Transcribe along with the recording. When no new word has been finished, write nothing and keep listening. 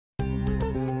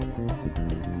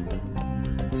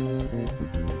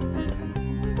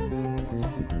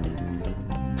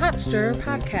Bookstore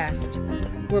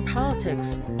podcast, where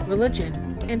politics,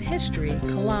 religion, and history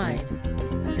collide,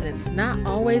 and it's not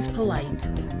always polite.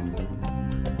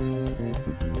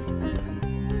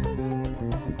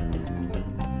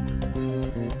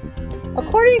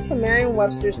 According to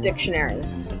Merriam-Webster's dictionary,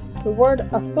 the word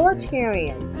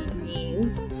authoritarian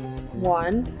means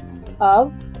 1.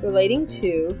 Of, relating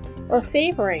to, or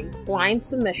favoring blind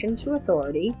submission to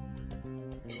authority.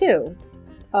 2.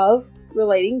 Of,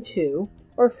 relating to,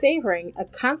 or favoring a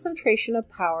concentration of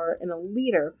power in a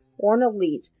leader or an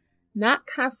elite not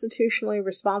constitutionally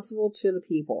responsible to the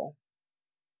people.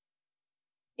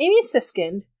 Amy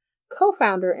Siskind,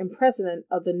 co-founder and president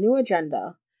of The New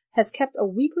Agenda, has kept a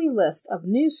weekly list of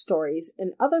news stories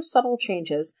and other subtle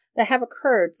changes that have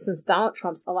occurred since Donald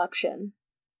Trump's election.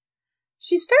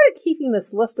 She started keeping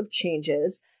this list of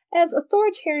changes as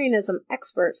authoritarianism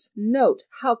experts note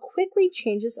how quickly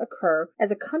changes occur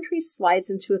as a country slides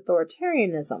into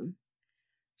authoritarianism.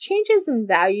 Changes in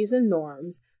values and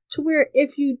norms to where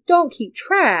if you don't keep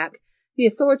track, the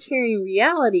authoritarian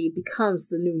reality becomes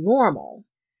the new normal.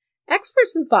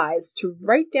 Experts advise to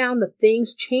write down the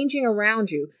things changing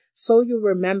around you so you'll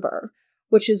remember,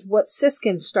 which is what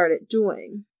Siskind started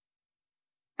doing.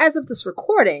 As of this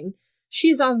recording,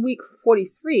 she's on week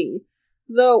 43,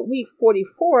 though week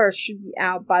 44 should be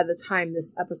out by the time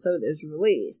this episode is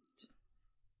released.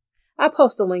 I'll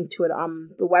post a link to it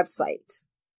on the website.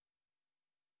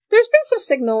 There's been some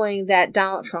signaling that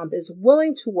Donald Trump is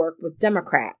willing to work with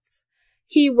Democrats.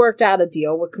 He worked out a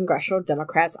deal with congressional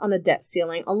Democrats on a debt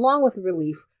ceiling along with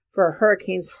relief for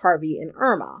Hurricanes Harvey and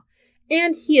Irma,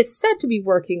 and he is said to be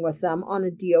working with them on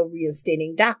a deal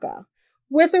reinstating DACA,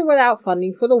 with or without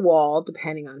funding for the wall,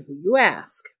 depending on who you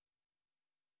ask.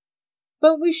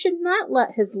 But we should not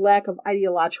let his lack of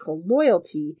ideological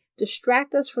loyalty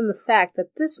distract us from the fact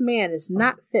that this man is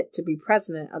not fit to be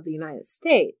president of the United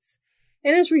States,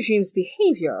 and his regime's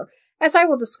behavior, as I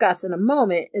will discuss in a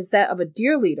moment, is that of a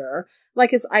dear leader, like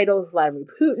his idols Vladimir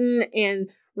Putin and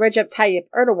Recep Tayyip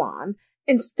Erdogan,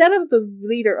 instead of the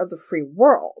leader of the free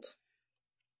world.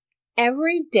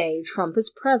 Every day Trump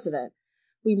is president,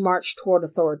 we march toward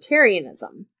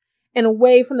authoritarianism, and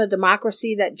away from the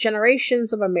democracy that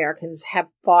generations of Americans have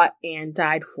fought and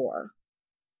died for.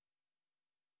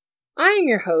 I am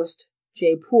your host,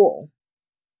 Jaye.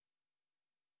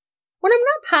 When I'm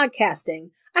not podcasting,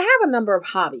 I have a number of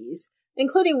hobbies,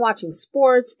 including watching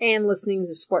sports and listening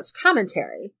to sports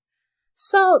commentary.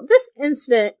 So this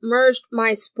incident merged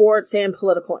my sports and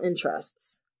political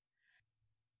interests.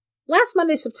 Last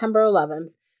Monday, September 11th,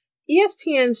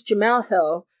 ESPN's Jemele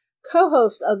Hill,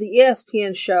 co-host of the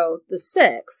ESPN show The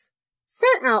Six,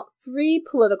 sent out 3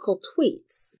 political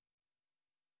tweets.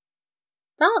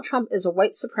 Donald Trump is a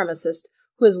white supremacist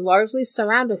who has largely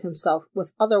surrounded himself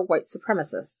with other white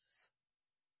supremacists.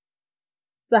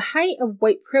 The height of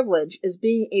white privilege is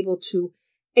being able to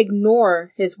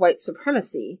ignore his white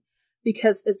supremacy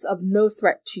because it's of no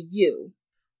threat to you.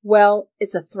 Well,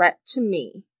 it's a threat to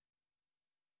me.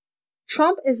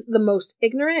 Trump is the most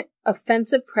ignorant,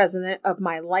 offensive president of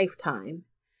my lifetime.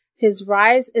 His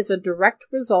rise is a direct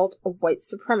result of white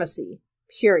supremacy,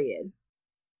 period.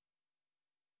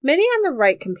 Many on the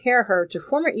right compare her to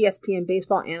former ESPN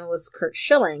baseball analyst Curt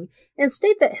Schilling and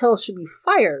state that Hill should be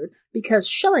fired because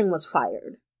Schilling was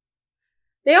fired.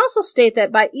 They also state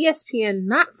that by ESPN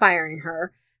not firing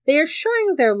her, they are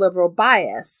showing their liberal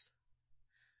bias.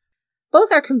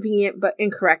 Both are convenient but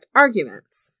incorrect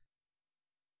arguments.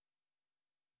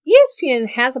 ESPN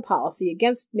has a policy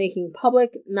against making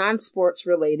public, non-sports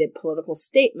related political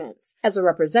statements as a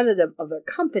representative of their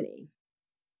company.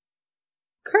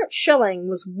 Curt Schilling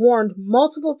was warned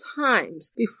multiple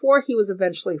times before he was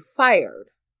eventually fired.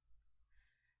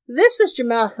 This is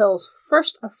Jemele Hill's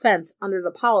first offense under the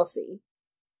policy.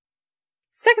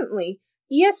 Secondly,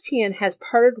 ESPN has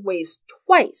parted ways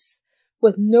twice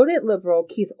with noted liberal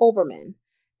Keith Olbermann,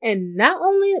 and not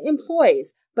only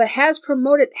employs, but has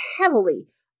promoted heavily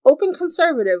open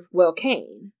conservative Will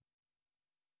Cain.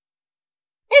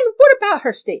 And what about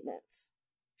her statements?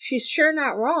 She's sure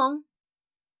not wrong.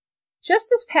 Just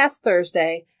this past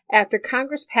Thursday, after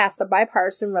Congress passed a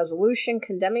bipartisan resolution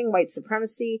condemning white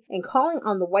supremacy and calling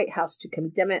on the White House to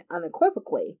condemn it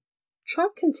unequivocally,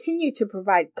 Trump continued to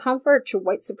provide comfort to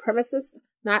white supremacists,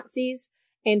 Nazis,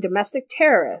 and domestic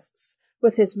terrorists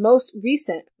with his most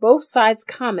recent both sides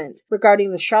comment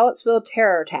regarding the Charlottesville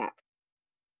terror attack.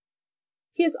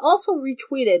 He has also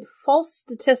retweeted false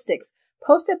statistics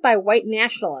posted by white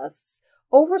nationalists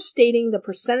overstating the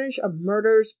percentage of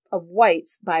murders of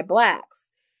whites by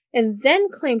blacks, and then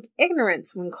claimed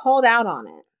ignorance when called out on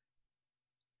it.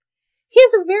 He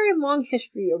has a very long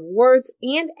history of words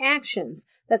and actions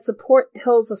that support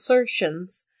Hill's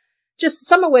assertions, just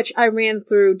some of which I ran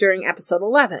through during episode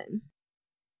 11.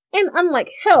 And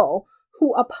unlike Hill,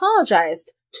 who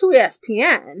apologized to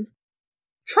ESPN,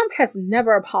 Trump has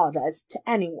never apologized to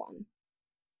anyone.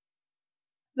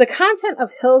 The content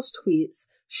of Hill's tweets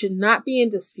should not be in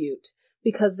dispute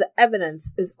because the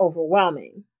evidence is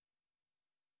overwhelming.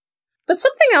 But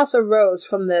something else arose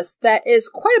from this that is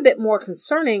quite a bit more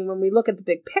concerning when we look at the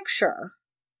big picture.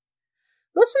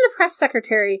 Listen to Press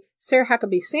Secretary Sarah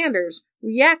Huckabee Sanders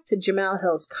react to Jemele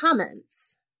Hill's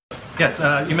comments. Yes,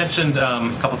 you mentioned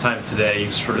a couple times today,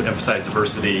 you sort of emphasized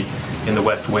diversity in the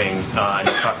West Wing, and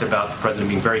you talked about the president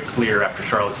being very clear after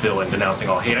Charlottesville and denouncing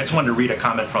all hate. I just wanted to read a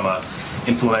comment from an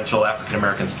influential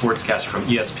African-American sportscaster from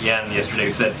ESPN yesterday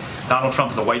who said, Donald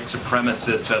Trump is a white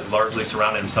supremacist who has largely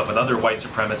surrounded himself with other white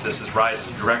supremacists. His rise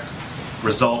is a direct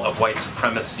result of white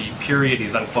supremacy, period.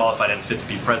 He's unqualified and fit to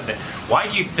be president. Why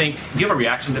do you think, do you have a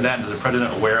reaction to that? Is the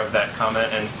president aware of that comment?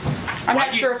 And I'm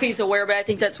not sure if he's aware, but I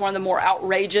think that's one of the more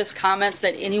outrageous comments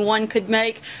that anyone could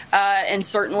make, and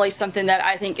certainly something that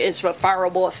I think is a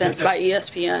fireable offense by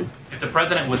ESPN. If the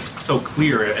president was so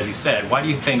clear, as he said, why do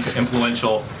you think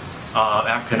influential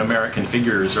African-American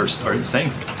figures are saying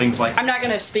things like I'm not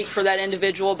going to speak for that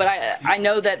individual, but I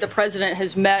know that the president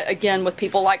has met, again, with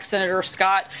people like Senator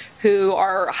Scott, who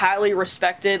are highly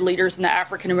respected leaders in the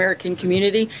African-American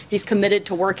community. He's committed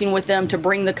to working with them to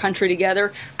bring the country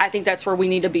together. I think that's where we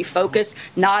need to be focused,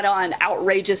 not on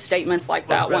outrageous statements like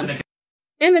that one.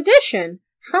 In addition,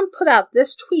 Trump put out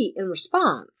this tweet in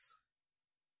response.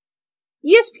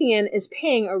 ESPN is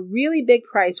paying a really big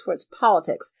price for its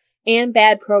politics and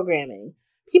bad programming.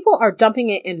 People are dumping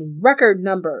it in record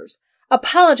numbers.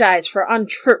 Apologize for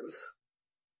untruth.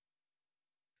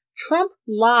 Trump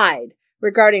lied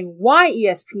regarding why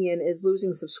ESPN is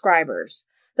losing subscribers.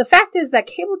 The fact is that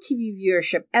cable TV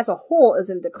viewership as a whole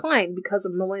is in decline because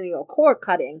of millennial cord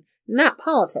cutting, not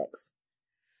politics.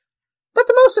 But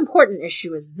the most important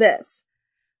issue is this.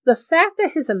 The fact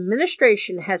that his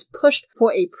administration has pushed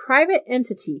for a private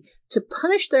entity to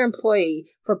punish their employee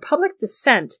for public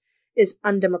dissent is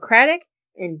undemocratic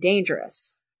and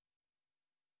dangerous.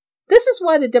 This is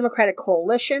why the Democratic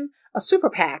Coalition, a super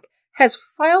PAC, has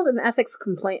filed an ethics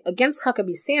complaint against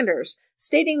Huckabee Sanders,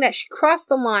 stating that she crossed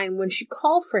the line when she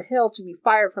called for Hill to be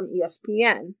fired from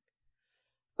ESPN.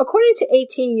 According to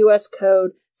 18 U.S.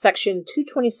 Code Section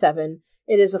 227,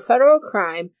 it is a federal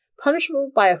crime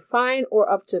punishable by a fine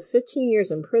or up to 15 years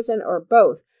in prison or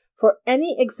both for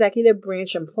any executive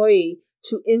branch employee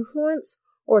to influence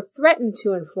or threaten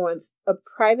to influence a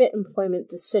private employment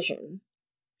decision.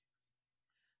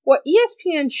 What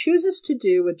ESPN chooses to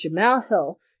do with Jemele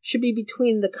Hill should be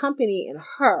between the company and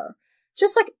her,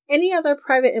 just like any other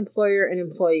private employer and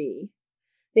employee.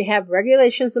 They have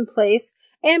regulations in place,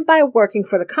 and by working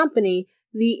for the company,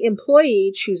 the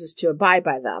employee chooses to abide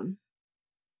by them.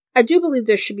 I do believe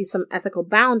there should be some ethical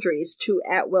boundaries to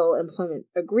at-will employment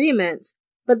agreements,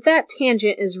 but that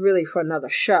tangent is really for another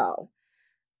show.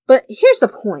 But here's the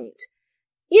point.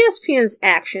 ESPN's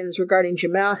actions regarding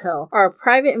Jemele Hill are a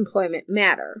private employment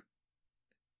matter.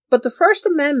 But the First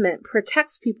Amendment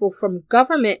protects people from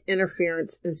government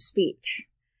interference in speech.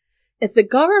 If the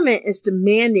government is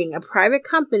demanding a private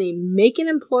company make an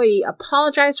employee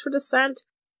apologize for dissent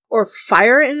or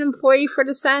fire an employee for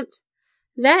dissent,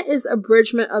 that is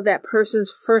abridgment of that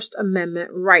person's First Amendment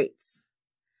rights.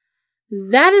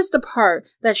 That is the part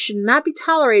that should not be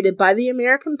tolerated by the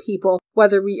American people,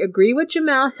 whether we agree with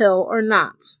Jemele Hill or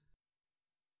not.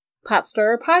 Pot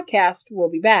Stirrer Podcast will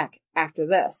be back after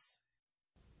this.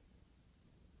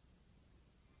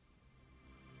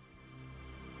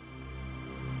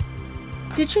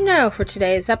 Did you know for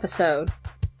today's episode?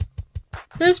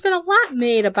 There's been a lot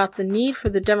made about the need for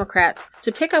the Democrats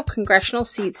to pick up congressional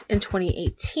seats in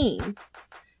 2018.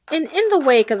 And in the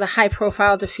wake of the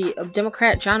high-profile defeat of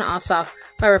Democrat Jon Ossoff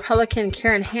by Republican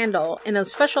Karen Handel in a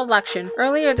special election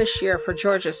earlier this year for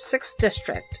Georgia's 6th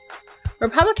district,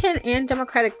 Republican and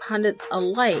Democratic pundits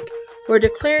alike were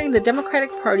declaring the Democratic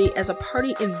Party as a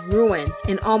party in ruin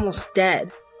and almost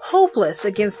dead, hopeless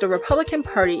against the Republican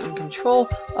Party in control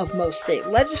of most state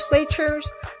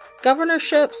legislatures,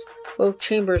 governorships, both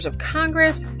chambers of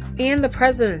Congress, and the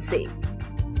presidency.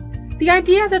 The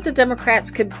idea that the Democrats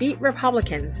could beat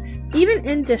Republicans, even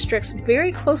in districts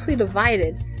very closely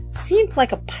divided, seemed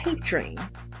like a pipe dream.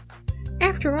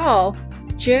 After all,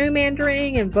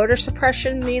 gerrymandering and voter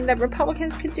suppression mean that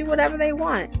Republicans can do whatever they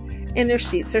want, and their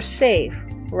seats are safe,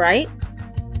 right?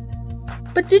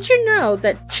 But did you know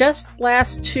that just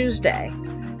last Tuesday,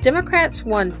 Democrats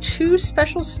won 2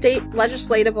 special state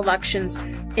legislative elections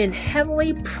in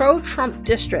heavily pro-Trump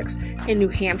districts in New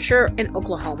Hampshire and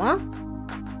Oklahoma.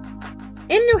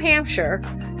 In New Hampshire,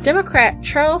 Democrat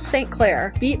Charles St.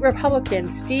 Clair beat Republican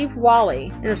Steve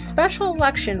Wally in a special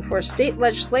election for a state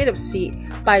legislative seat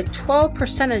by 12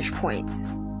 percentage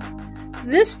points.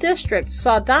 This district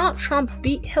saw Donald Trump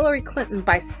beat Hillary Clinton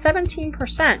by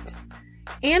 17%,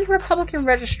 and Republican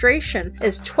registration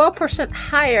is 12%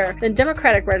 higher than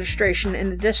Democratic registration in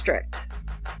the district.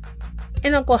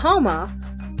 In Oklahoma,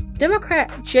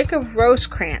 Democrat Jacob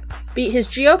Rosecrans beat his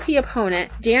GOP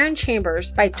opponent Darren Chambers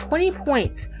by 20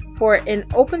 points for an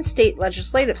open state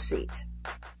legislative seat.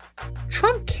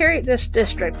 Trump carried this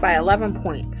district by 11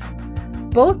 points.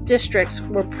 Both districts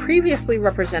were previously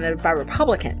represented by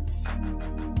Republicans.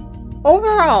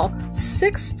 Overall,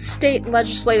 6 state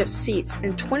legislative seats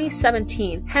in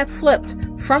 2017 have flipped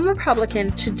from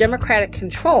Republican to Democratic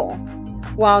control,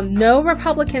 while no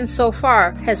Republican so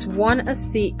far has won a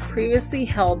seat previously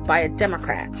held by a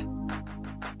Democrat.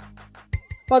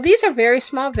 While these are very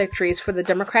small victories for the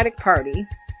Democratic Party,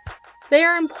 they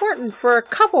are important for a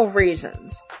couple of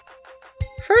reasons.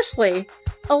 Firstly,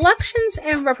 elections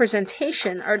and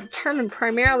representation are determined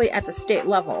primarily at the state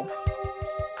level.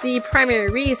 The primary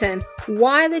reason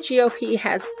why the GOP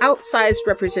has outsized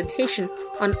representation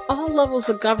on all levels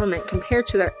of government compared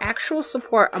to their actual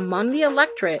support among the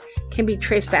electorate can be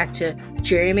traced back to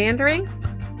gerrymandering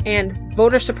and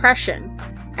voter suppression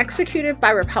executed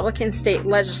by Republican state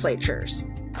legislatures.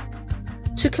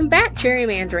 To combat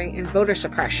gerrymandering and voter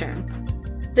suppression,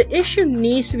 the issue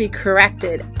needs to be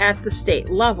corrected at the state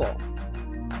level.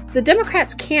 The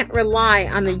Democrats can't rely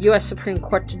on the U.S. Supreme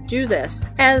Court to do this,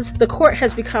 as the court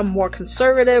has become more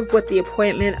conservative with the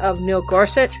appointment of Neil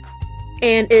Gorsuch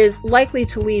and is likely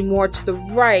to lean more to the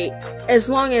right as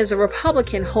long as a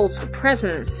Republican holds the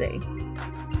presidency.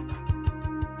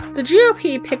 The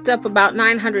GOP picked up about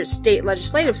 900 state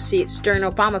legislative seats during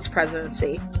Obama's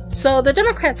presidency, so the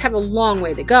Democrats have a long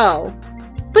way to go,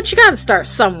 but you gotta start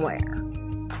somewhere.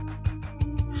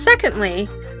 Secondly,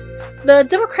 the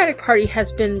Democratic Party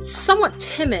has been somewhat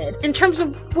timid in terms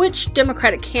of which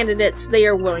Democratic candidates they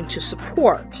are willing to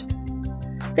support.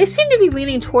 They seem to be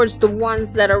leaning towards the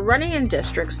ones that are running in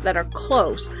districts that are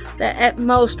close, that at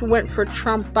most went for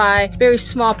Trump by very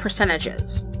small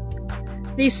percentages.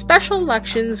 These special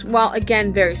elections, while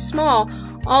again very small,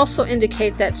 also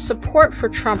indicate that support for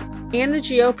Trump and the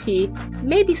GOP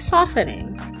may be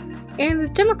softening, and the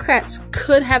Democrats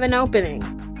could have an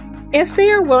opening if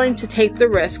they are willing to take the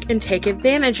risk and take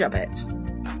advantage of it.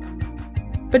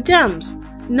 But Dems,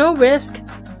 no risk,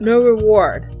 no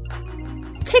reward.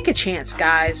 Take a chance,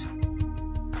 guys.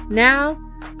 Now,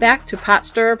 back to Pot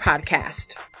Stirrer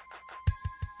Podcast.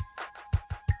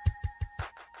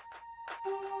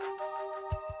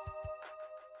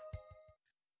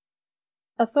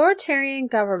 Authoritarian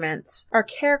governments are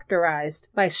characterized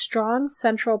by strong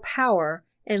central power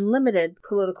and limited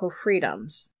political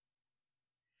freedoms.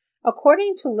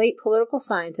 According to late political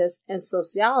scientist and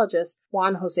sociologist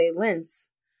Juan Linz,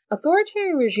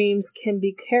 authoritarian regimes can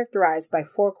be characterized by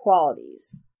 4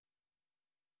 qualities.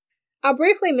 I'll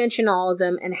briefly mention all of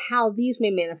them and how these may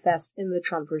manifest in the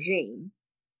Trump regime.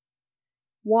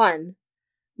 1.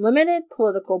 Limited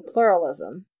political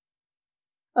pluralism.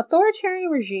 Authoritarian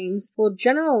regimes will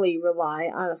generally rely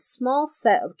on a small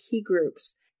set of key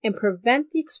groups and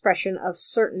prevent the expression of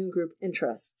certain group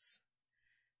interests.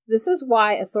 This is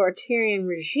why authoritarian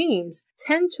regimes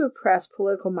tend to oppress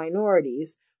political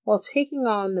minorities while taking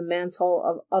on the mantle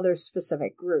of other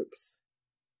specific groups.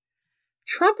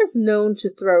 Trump is known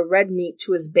to throw red meat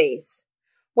to his base,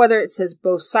 whether it's his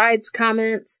both sides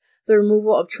comments, the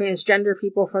removal of transgender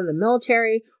people from the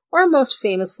military, or most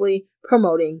famously,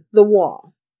 promoting the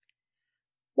wall.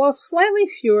 While slightly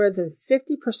fewer than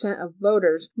 50% of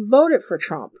voters voted for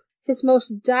Trump, his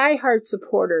most die-hard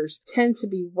supporters tend to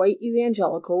be white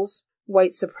evangelicals, white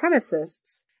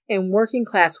supremacists, and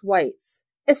working-class whites,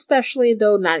 especially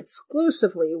though not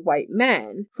exclusively white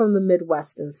men from the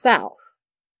Midwest and South.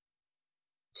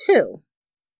 2.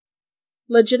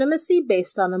 Legitimacy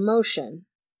based on emotion.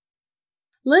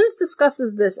 Linz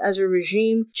discusses this as a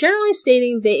regime generally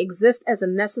stating they exist as a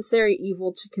necessary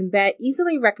evil to combat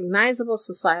easily recognizable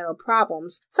societal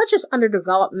problems such as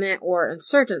underdevelopment or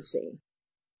insurgency.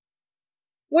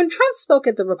 When Trump spoke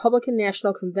at the Republican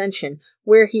National Convention,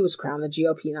 where he was crowned the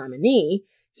GOP nominee,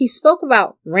 he spoke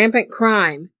about rampant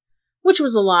crime, which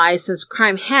was a lie since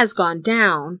crime has gone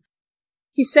down.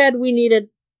 He said we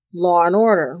needed law and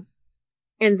order,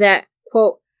 and that,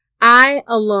 quote, I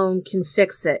alone can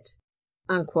fix it,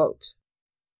 unquote.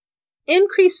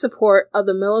 increased support of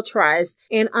the militarized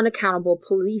and unaccountable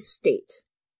police state,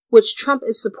 which Trump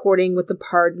is supporting with the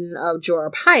pardon of Joe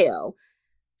Arpaio,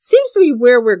 seems to be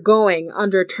where we're going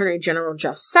under Attorney General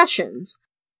Jeff Sessions.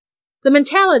 The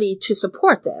mentality to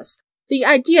support this, the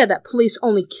idea that police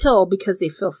only kill because they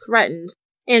feel threatened,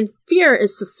 and fear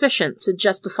is sufficient to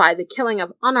justify the killing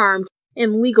of unarmed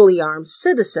and legally armed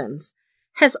citizens,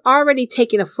 has already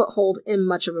taken a foothold in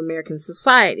much of American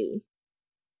society.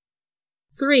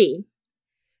 3.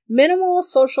 Minimal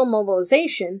social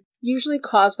mobilization, usually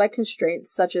caused by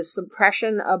constraints such as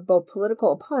suppression of both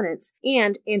political opponents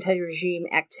and anti-regime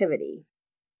activity.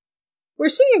 We're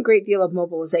seeing a great deal of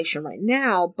mobilization right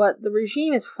now, but the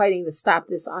regime is fighting to stop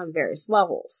this on various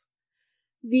levels.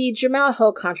 The Jemele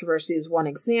Hill controversy is one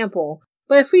example,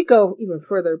 but if we go even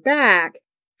further back,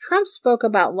 Trump spoke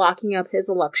about locking up his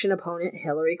election opponent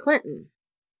Hillary Clinton.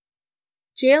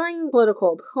 Jailing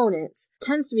political opponents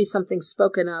tends to be something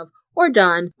spoken of or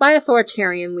done by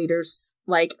authoritarian leaders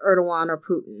like Erdogan or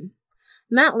Putin,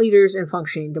 not leaders in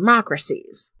functioning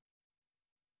democracies.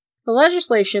 The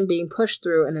legislation being pushed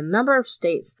through in a number of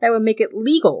states that would make it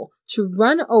legal to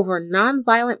run over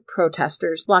nonviolent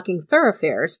protesters blocking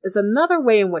thoroughfares is another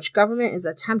way in which government is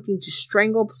attempting to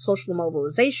strangle social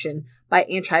mobilization by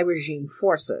anti-regime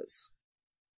forces.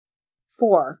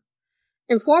 4.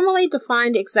 Informally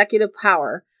defined executive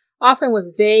power, often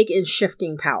with vague and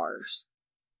shifting powers.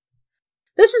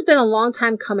 This has been a long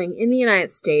time coming in the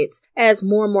United States as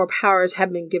more and more powers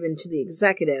have been given to the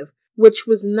executive, which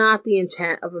was not the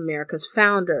intent of America's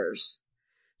founders.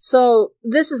 So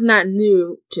this is not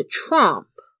new to Trump.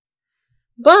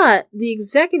 But the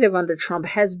executive under Trump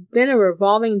has been a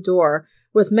revolving door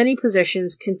with many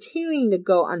positions continuing to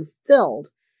go unfilled,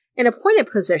 and appointed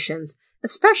positions,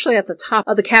 especially at the top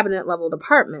of the cabinet level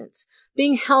departments,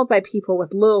 being held by people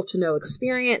with little to no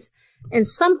experience, and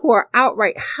some who are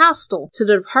outright hostile to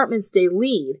the departments they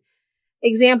lead.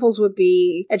 Examples would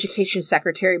be Education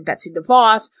Secretary Betsy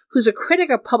DeVos, who's a critic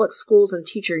of public schools and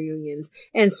teacher unions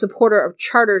and supporter of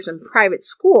charters in private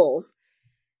schools,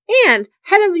 and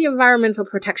head of the Environmental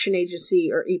Protection Agency,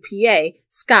 or EPA,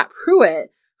 Scott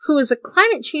Pruitt, who is a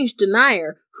climate change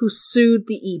denier who sued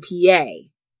the EPA.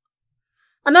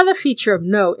 Another feature of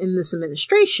note in this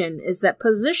administration is that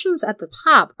positions at the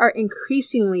top are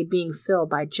increasingly being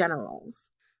filled by generals,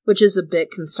 which is a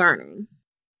bit concerning.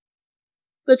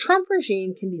 The Trump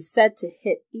regime can be said to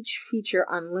hit each feature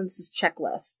on Linz's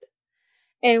checklist,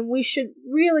 and we should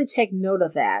really take note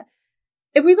of that.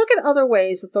 If we look at other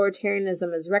ways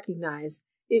authoritarianism is recognized,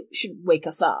 it should wake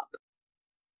us up.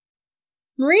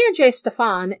 Maria J.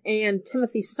 Stefan and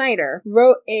Timothy Snyder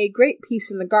wrote a great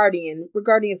piece in The Guardian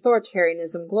regarding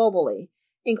authoritarianism globally,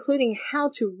 including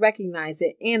how to recognize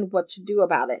it and what to do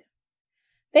about it.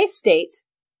 They state,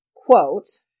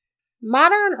 quote,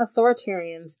 "Modern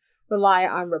authoritarians rely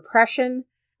on repression,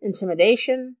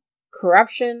 intimidation,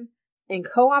 corruption, and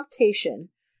co-optation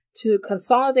to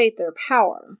consolidate their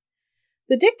power.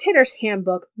 The Dictator's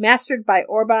Handbook, mastered by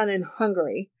Orban in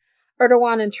Hungary,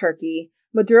 Erdogan in Turkey,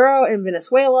 Maduro in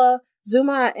Venezuela,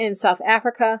 Zuma in South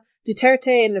Africa,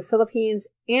 Duterte in the Philippines,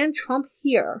 and Trump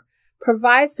here,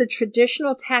 provides the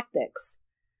traditional tactics.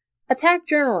 Attack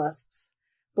journalists,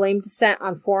 blame dissent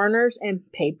on foreigners and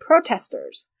paid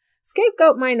protesters,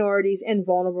 scapegoat minorities and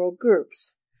vulnerable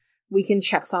groups, weaken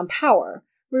checks on power,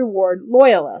 reward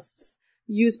loyalists,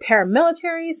 use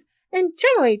paramilitaries, and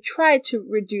generally try to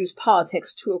reduce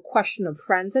politics to a question of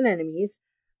friends and enemies,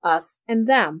 us and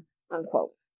them,"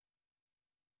 unquote.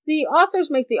 The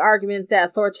authors make the argument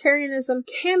that authoritarianism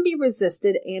can be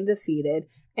resisted and defeated,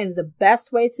 and the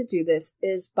best way to do this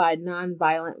is by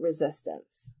nonviolent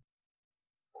resistance.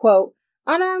 Quote,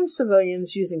 "Unarmed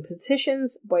civilians using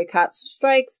petitions, boycotts,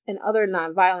 strikes, and other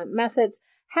nonviolent methods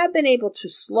have been able to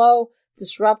slow,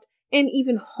 disrupt, and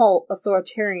even halt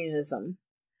authoritarianism.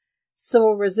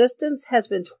 Civil resistance has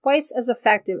been twice as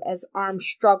effective as armed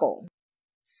struggle.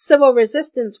 Civil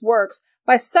resistance works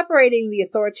by separating the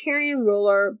authoritarian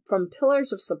ruler from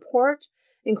pillars of support,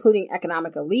 including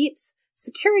economic elites,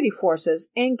 security forces,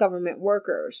 and government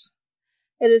workers.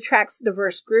 It attracts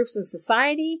diverse groups in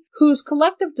society whose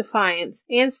collective defiance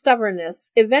and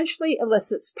stubbornness eventually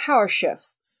elicits power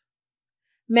shifts.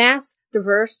 Mass,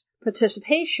 diverse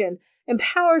participation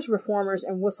empowers reformers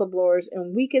and whistleblowers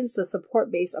and weakens the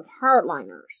support base of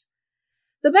hardliners.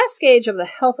 The best gauge of the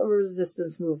health of a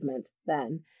resistance movement,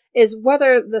 then, is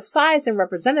whether the size and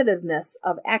representativeness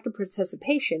of active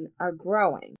participation are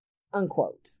growing,"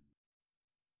 unquote.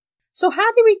 So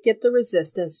how do we get the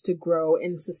resistance to grow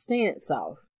and sustain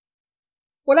itself?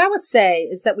 What I would say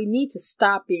is that we need to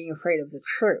stop being afraid of the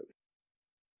truth.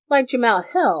 Like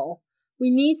Jemele Hill, We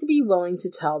need to be willing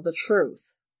to tell the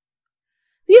truth.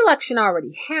 The election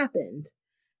already happened,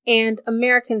 and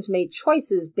Americans made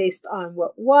choices based on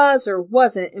what was or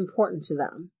wasn't important to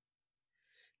them.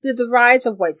 Did the rise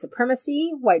of white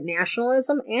supremacy, white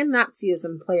nationalism, and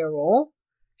Nazism play a role?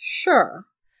 Sure.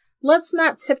 Let's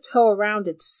not tiptoe around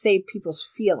it to save people's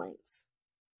feelings.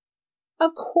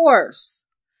 Of course,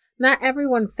 not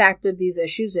everyone factored these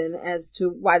issues in as to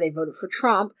why they voted for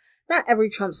Trump. Not every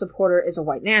Trump supporter is a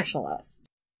white nationalist.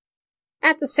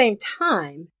 At the same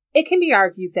time, it can be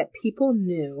argued that people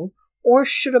knew, or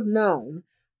should have known,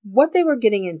 what they were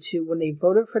getting into when they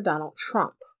voted for Donald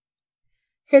Trump.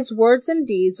 His words and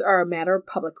deeds are a matter of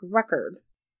public record.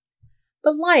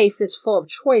 But life is full of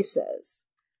choices.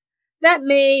 That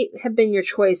may have been your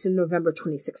choice in November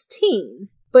 2016,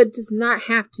 but it does not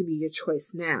have to be your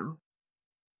choice now.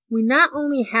 We not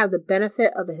only have the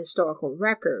benefit of the historical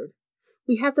record,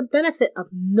 we have the benefit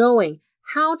of knowing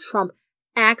how Trump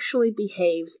actually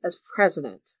behaves as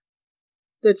president.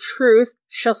 The truth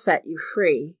shall set you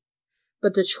free,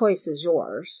 but the choice is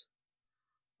yours.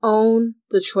 Own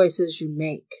the choices you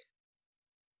make.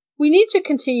 We need to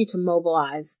continue to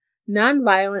mobilize,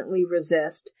 nonviolently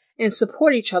resist, and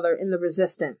support each other in the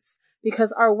resistance,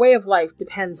 because our way of life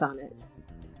depends on it.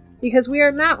 Because we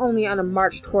are not only on a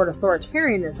march toward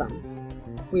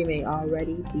authoritarianism, we may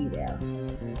already be there.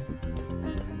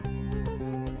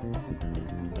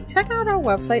 Check out our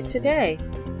website today,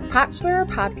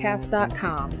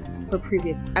 potstirrerpodcast.com, for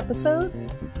previous episodes,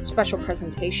 special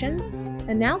presentations,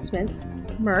 announcements,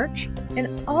 merch, and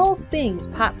all things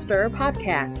Pot Stirrer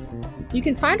Podcast. You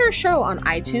can find our show on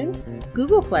iTunes,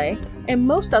 Google Play, and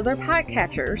most other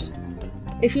podcatchers.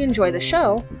 If you enjoy the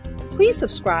show, please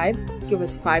subscribe, give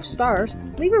us 5 stars,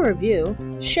 leave a review,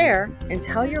 share, and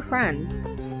tell your friends.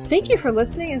 Thank you for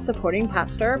listening and supporting Pot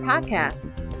Stirrer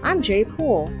Podcast. I'm Jaye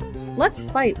Poole. Let's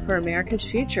fight for America's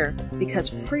future, because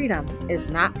freedom is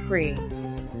not free.